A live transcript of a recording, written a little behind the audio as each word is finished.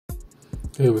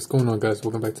Hey, what's going on, guys?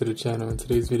 Welcome back to the channel. In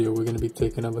today's video, we're going to be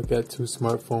taking a look at two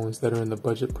smartphones that are in the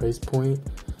budget price point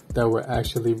that were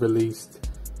actually released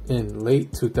in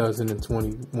late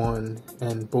 2021,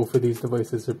 and both of these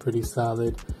devices are pretty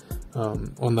solid.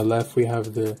 On the left, we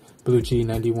have the BLU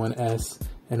G91S,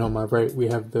 and on my right, we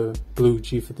have the BLU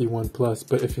G51 PLUS.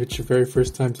 But if it's your very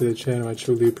first time to the channel, I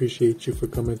truly appreciate you for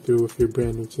coming through. If you're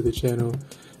brand new to the channel,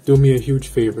 do me a huge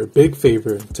favor, big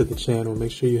favor to the channel.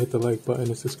 Make sure you hit the like button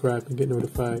and subscribe and get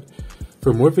notified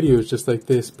for more videos just like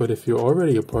this. But if you're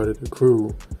already a part of the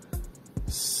crew,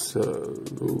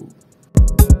 salute.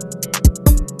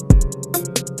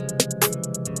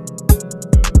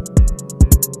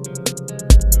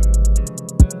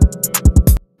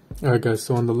 Alright guys,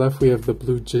 so on the left we have the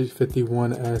BLU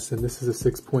G51S, and this is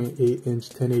a 6.8 inch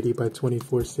 1080 by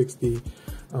 2460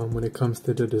 when it comes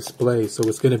to the display. So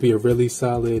it's going to be a really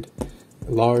solid,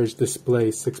 large display,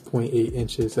 6.8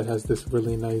 inches. It has this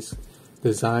really nice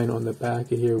design on the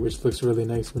back of here, which looks really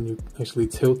nice when you actually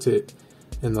tilt it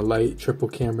in the light. Triple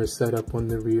camera setup on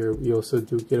the rear. We also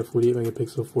do get a 48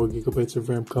 megapixel, 4 gigabytes of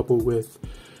RAM coupled with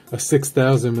a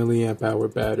 6,000 milliamp hour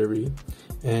battery.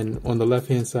 And on the left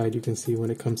hand side, you can see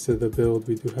when it comes to the build,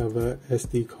 we do have a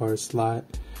SD card slot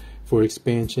for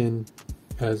expansion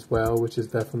as well, which is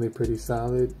definitely pretty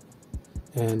solid.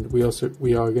 And we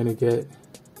are going to get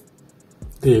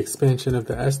the expansion of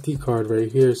the SD card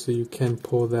right here, so you can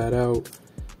pull that out,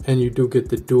 and you do get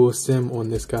the dual SIM on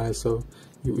this guy. So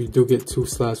you do get two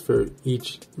slots for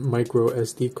each micro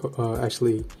SD card,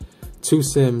 actually 2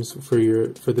 SIMs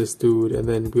for this dude. And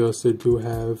then we also do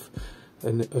have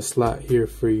a slot here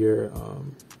for your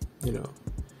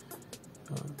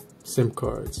SIM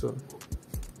card. So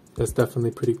that's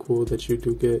definitely pretty cool that you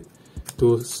do get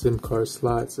dual SIM card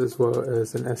slots as well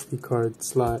as an SD card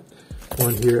slot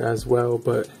on here as well.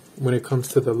 But when it comes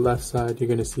to the left side, you're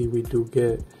going to see we do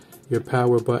get your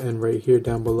power button right here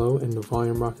down below and the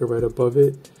volume rocker right above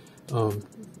it.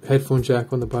 Headphone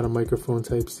jack on the bottom, microphone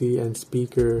type C, and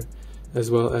speaker,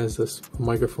 as well as a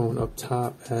microphone up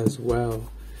top as well.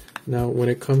 Now when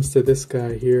it comes to this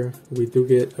guy here, we do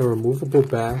get a removable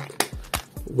back,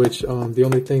 which the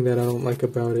only thing that I don't like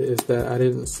about it is that I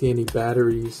didn't see any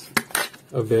batteries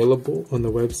available on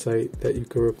the website that you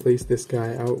could replace this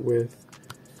guy out with.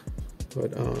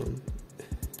 But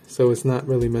so it's not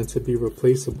really meant to be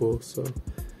replaceable, so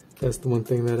that's the one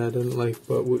thing that I didn't like.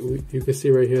 But you can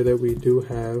see right here that we do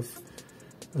have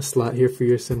a slot here for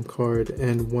your SIM card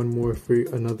and one more for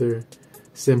another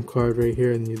SIM card right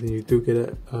here, and you do get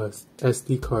a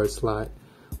SD card slot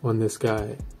on this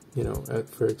guy,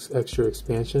 for extra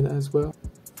expansion as well.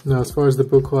 Now as far as the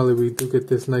build quality, we do get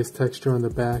this nice texture on the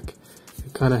back.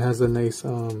 It kind of has a nice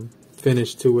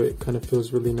finish to it. Kind of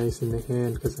feels really nice in the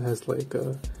hand because it has like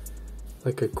a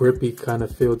grippy kind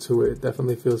of feel to it.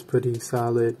 Definitely feels pretty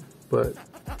solid, but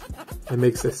it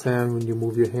makes a sound when you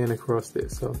move your hand across it.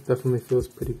 So definitely feels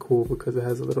pretty cool because it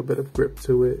has a little bit of grip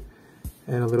to it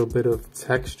and a little bit of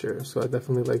texture. So I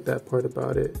definitely like that part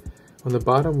about it. On the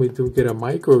bottom, we do get a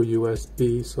micro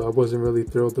USB, so I wasn't really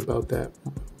thrilled about that.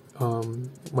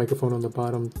 Microphone on the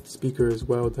bottom, speaker as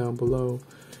well down below,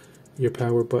 your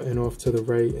power button off to the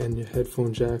right, and your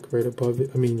headphone jack right above it.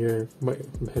 I mean your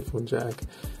headphone jack,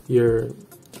 your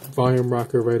volume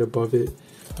rocker right above it.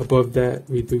 Above that,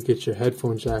 we do get your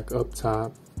headphone jack up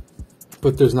top,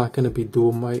 but there's not going to be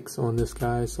dual mics on this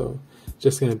guy, so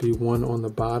just going to be one on the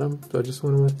bottom. So I just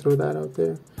want to throw that out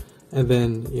there. And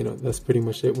then, that's pretty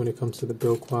much it when it comes to the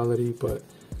build quality. But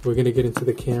we're going to get into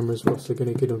the cameras. We're also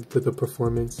going to get into the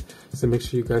performance. So make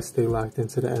sure you guys stay locked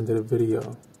into the end of the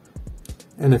video.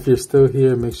 And if you're still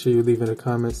here, make sure you leave in the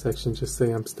comment section. Just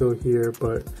say I'm still here.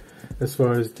 But as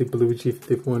far as the BLU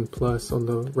G51 PLUS on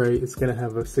the right, it's going to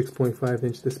have a 6.5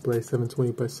 inch display,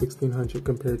 720 by 1600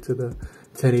 compared to the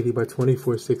 1080 by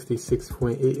 2460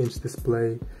 6.8 inch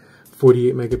display.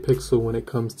 48 megapixel when it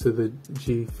comes to the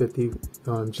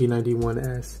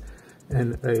G91S,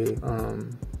 and a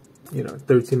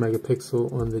 13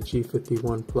 megapixel on the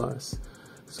G51 PLUS.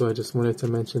 So I just wanted to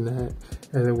mention that.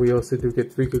 And then we also do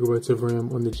get 3 gigabytes of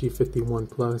RAM on the G51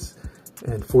 PLUS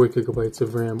and 4 gigabytes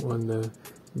of RAM on the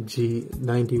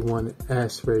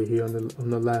G91S right here on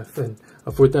the left, and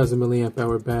a 4,000 milliamp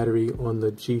hour battery on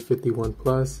the G51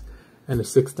 PLUS, and a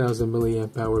 6,000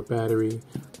 milliamp hour battery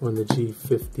on the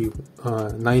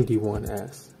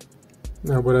G91S.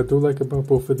 Now what I do like about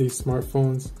both of these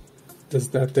smartphones is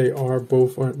that they are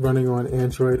both running on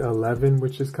Android 11,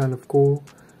 which is kind of cool.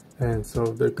 And so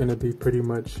they're going to be pretty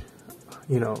much,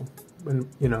 a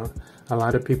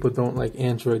lot of people don't like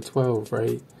Android 12,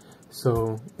 right?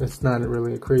 So it's not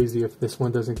really crazy if this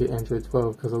one doesn't get Android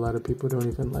 12, because a lot of people don't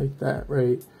even like that,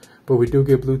 right? but we do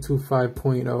get Bluetooth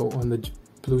 5.0 on the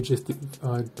BLU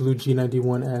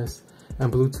G91S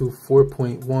and Bluetooth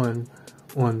 4.1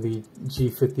 on the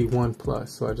G51 PLUS.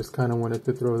 So I just kind of wanted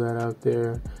to throw that out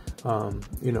there.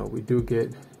 You know, we do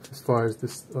get, as far as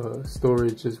this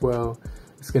storage as well,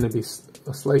 it's going to be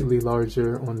slightly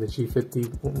larger on the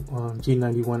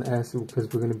G91S because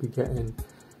we're going to be getting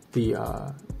the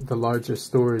larger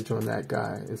storage on that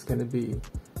guy. It's going to be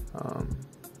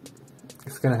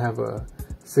it's going to have a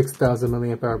 6,000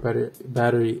 milliamp hour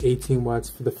battery, 18 watts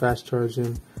for the fast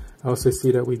charging. I also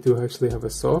see that we do actually have a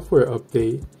software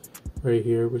update right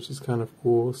here, which is kind of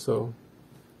cool. So,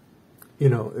 you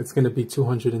know, it's going to be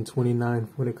 $229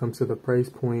 when it comes to the price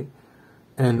point,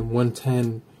 and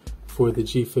 $110 for the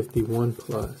G51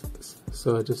 PLUS.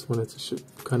 So I just wanted to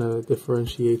kind of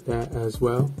differentiate that as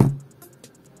well.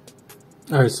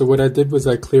 Alright, so what I did was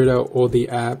I cleared out all the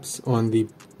apps on the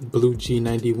BLU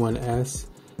G91S,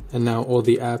 and now all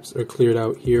the apps are cleared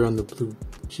out here on the BLU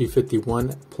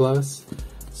G51 PLUS.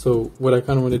 So what I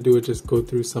kind of want to do is just go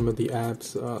through some of the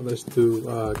apps. Let's do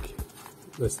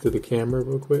the camera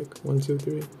real quick. 1, 2,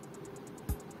 3.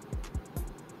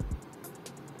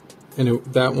 And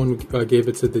that one gave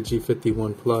it to the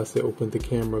G51 PLUS. It opened the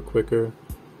camera quicker.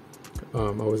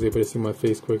 I was able to see my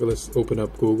face quicker. Let's open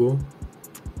up Google.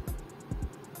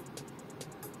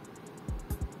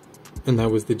 And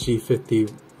that was the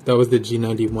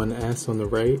G91S on the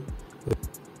right.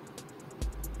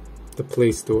 The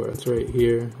Play Store, it's right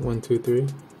here. 1, 2, 3.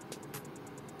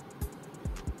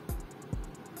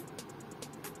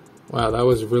 Wow, that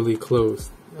was really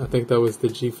close. I think that was the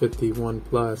G51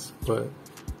 PLUS, but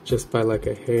just by like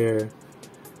a hair.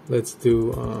 Let's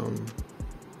do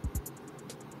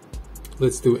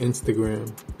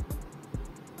Instagram.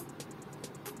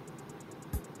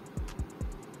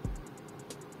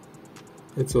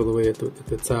 It's all the way at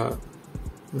the top.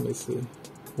 Let me see.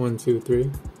 1, 2,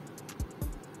 3.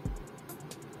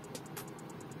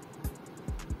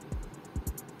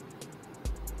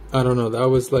 I don't know, that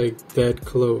was like dead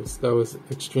close. That was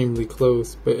extremely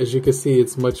close. But as you can see,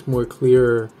 it's much more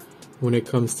clearer when it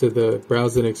comes to the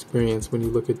browsing experience. When you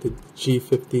look at the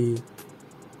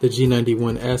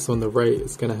G91S on the right,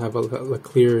 it's going to have a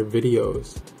clearer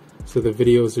videos. So the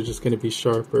videos are just going to be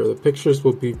sharper. The pictures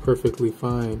will be perfectly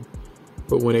fine.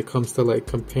 But when it comes to like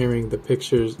comparing the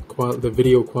pictures, the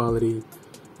video quality,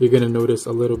 you're going to notice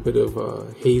a little bit of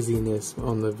haziness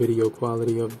on the video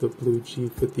quality of the BLU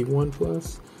G51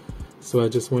 PLUS. So I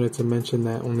just wanted to mention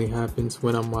that only happens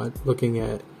when I'm looking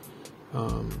at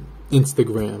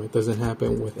Instagram. It doesn't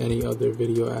happen with any other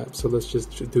video app. So let's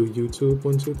just do YouTube.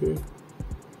 1, 2, 3.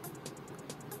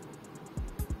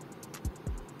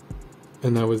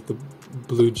 And that was the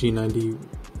BLU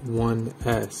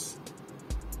G91S.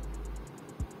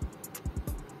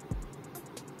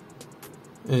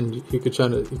 And you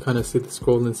kind of see the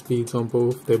scrolling speeds on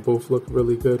both. They both look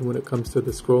really good when it comes to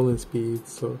the scrolling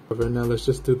speeds. So now let's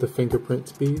just do the fingerprint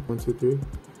speed. 1, 2, 3.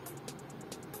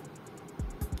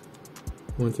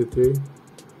 1, 2, 3.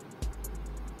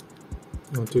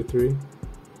 1, 2, 3.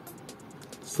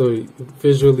 So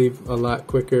visually a lot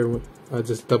quicker. I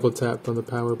just double tapped on the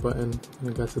power button and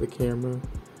I got to the camera.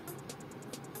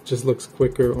 Just looks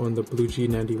quicker on the BLU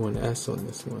G91S on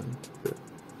this one.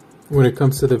 When it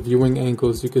comes to the viewing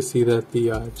angles, you can see that the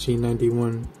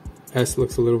G91S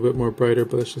looks a little bit more brighter,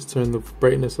 but let's just turn the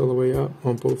brightness all the way up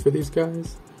on both of these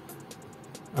guys.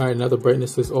 Alright, now the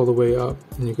brightness is all the way up,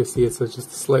 and you can see it's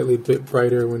just slightly bit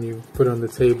brighter when you put it on the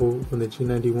table on the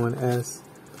G91S.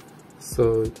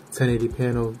 So 1080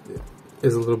 panel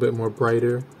is a little bit more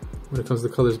brighter when it comes to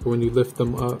colors, but when you lift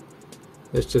them up,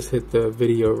 let's just hit the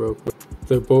video real quick.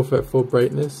 They're both at full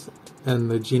brightness, and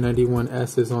the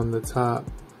G91S is on the top.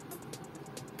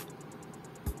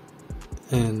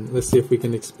 And let's see if we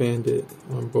can expand it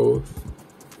on both.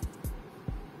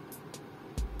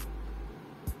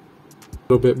 A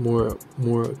little bit more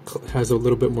has a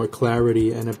little bit more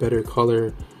clarity and a better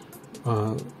color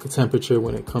temperature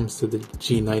when it comes to the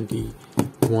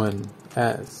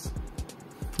G91S.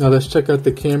 Now let's check out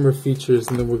the camera features,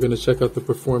 and then we're going to check out the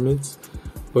performance.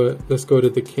 But let's go to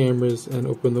the cameras and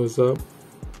open those up.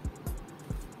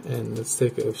 And let's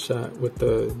take a shot with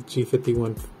the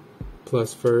G51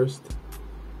 PLUS first.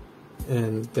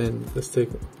 And then let's take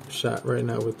a shot right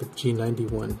now with the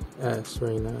G91S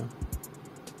right now.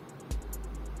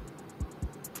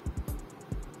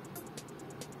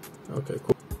 Okay,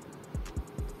 cool.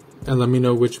 And let me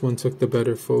know which one took the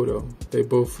better photo. They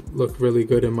both look really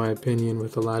good in my opinion,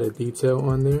 with a lot of detail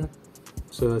on there.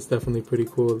 So that's definitely pretty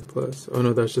cool. Plus, oh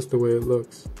no, that's just the way it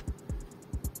looks.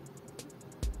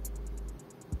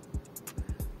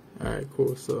 Alright,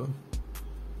 cool. So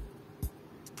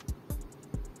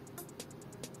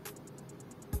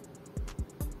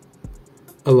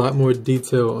a lot more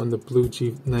detail on the BLU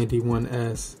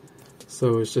G91S.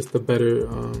 So it's just a better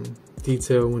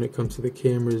detail when it comes to the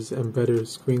cameras and better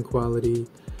screen quality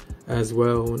as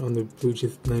well on the BLU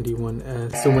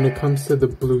G91S. So when it comes to the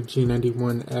BLU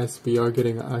G91S, we are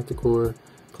getting an octa-core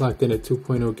clocked in at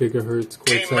 2.0 gigahertz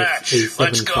Cortex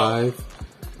A75,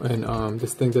 and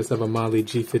this thing does have a Mali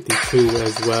G52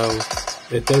 as well.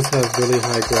 It does have really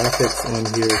high graphics on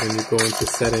here. When you go into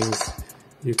settings,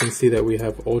 you can see that we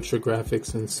have ultra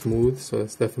graphics and smooth, so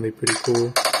that's definitely pretty cool,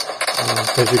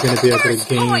 because you're going to be able to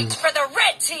gain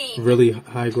really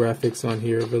high graphics on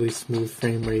here, really smooth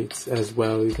frame rates as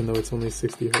well, even though it's only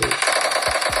 60 hertz.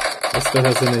 It still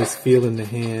has a nice feel in the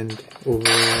hand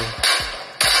overall.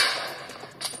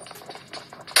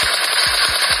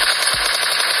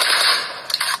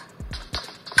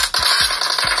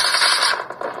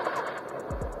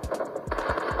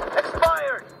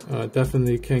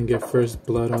 Definitely can get first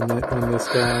blood on this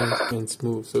guy and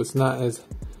smooth. So it's not as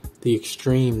the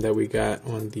extreme that we got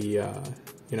on the you know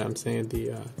what I'm saying,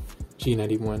 the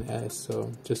G91S.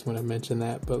 So just want to mention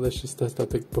that. But let's just test out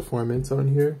the performance on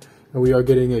here. And we are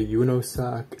getting a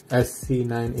Unisoc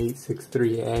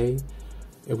SC9863A,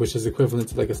 which is equivalent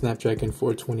to like a Snapdragon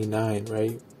 429,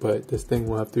 right? But this thing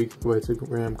will have 3 GB of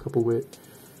RAM coupled with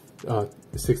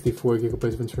 64 GB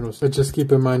of internal. So just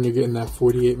keep in mind you're getting that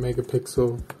 48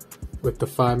 megapixel with the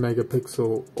 5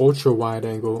 megapixel ultra wide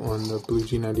angle on the BLU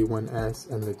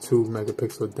G91S and the 2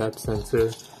 megapixel depth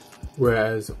sensor,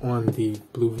 whereas on the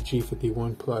BLU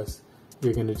G51 PLUS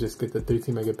you're going to just get the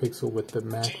 13 megapixel with the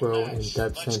macro and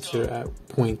depth sensor at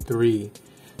 0.3.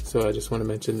 So I just want to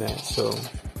mention that. So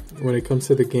when it comes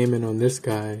to the gaming on this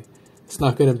guy, it's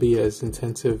not going to be as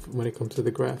intensive when it comes to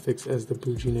the graphics as the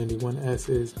BLU G91S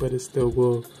is, but it still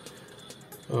will,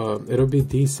 it'll be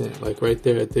decent. Like right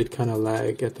there, it did kind of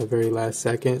lag at the very last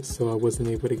second, so I wasn't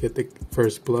able to get the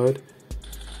first blood.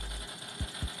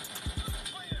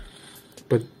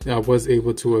 But I was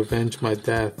able to avenge my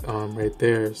death right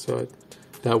there, so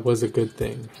that was a good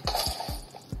thing.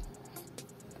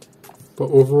 But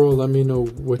overall, let me know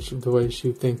which device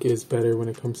you think is better when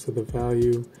it comes to the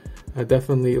value. I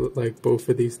definitely like both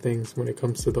of these things when it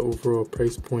comes to the overall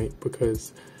price point,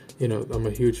 because you know I'm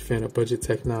a huge fan of budget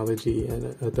technology,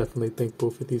 and I definitely think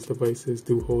both of these devices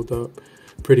do hold up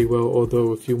pretty well.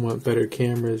 Although if you want better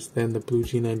cameras, then the BLU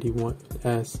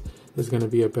G91S is going to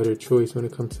be a better choice when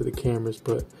it comes to the cameras.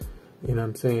 But you know what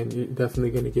I'm saying, you're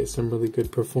definitely going to get some really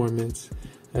good performance,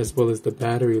 as well as the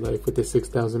battery life with the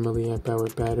 6,000 milliamp hour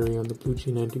battery on the BLU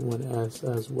G91S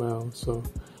as well. So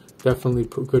definitely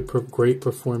great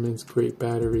performance, great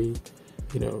battery,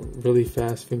 you know, really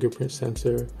fast fingerprint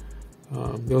sensor.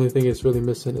 The only thing it's really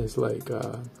missing is like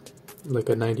a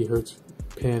 90 hertz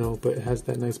panel, but it has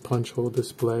that nice punch hole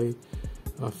display.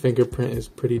 Fingerprint is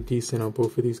pretty decent on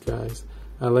both of these guys.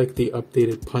 I like the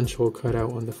updated punch hole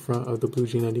cutout on the front of the BLU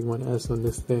G91S on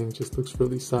this thing. Just looks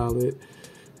really solid.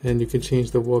 And you can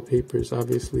change the wallpapers.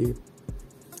 Obviously,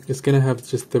 it's gonna have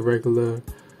just the regular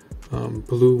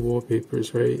blue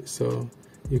wallpapers, right? So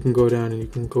you can go down and you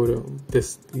can go to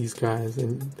these guys,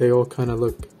 and they all kind of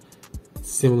look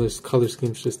similar color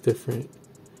schemes, just different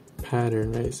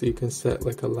pattern, right? So you can set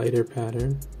like a lighter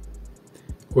pattern,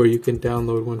 or you can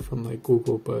download one from like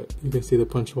Google, but you can see the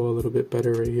punch hole a little bit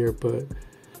better right here. But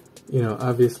you know,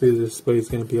 obviously the display is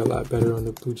going to be a lot better on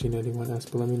the BLU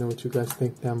G91S, but let me know what you guys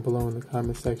think down below in the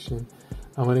comment section.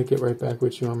 I'm going to get right back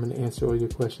with you. I'm going to answer all your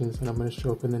questions, and I'm going to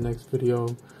show up in the next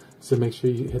video. So make sure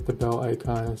you hit the bell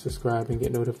icon and subscribe and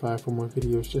get notified for more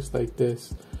videos just like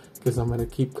this, because I'm going to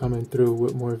keep coming through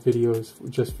with more videos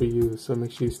just for you. So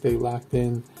make sure you stay locked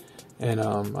in, and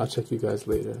I'll check you guys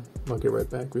later. I'll get right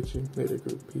back with you later,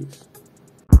 group. Peace.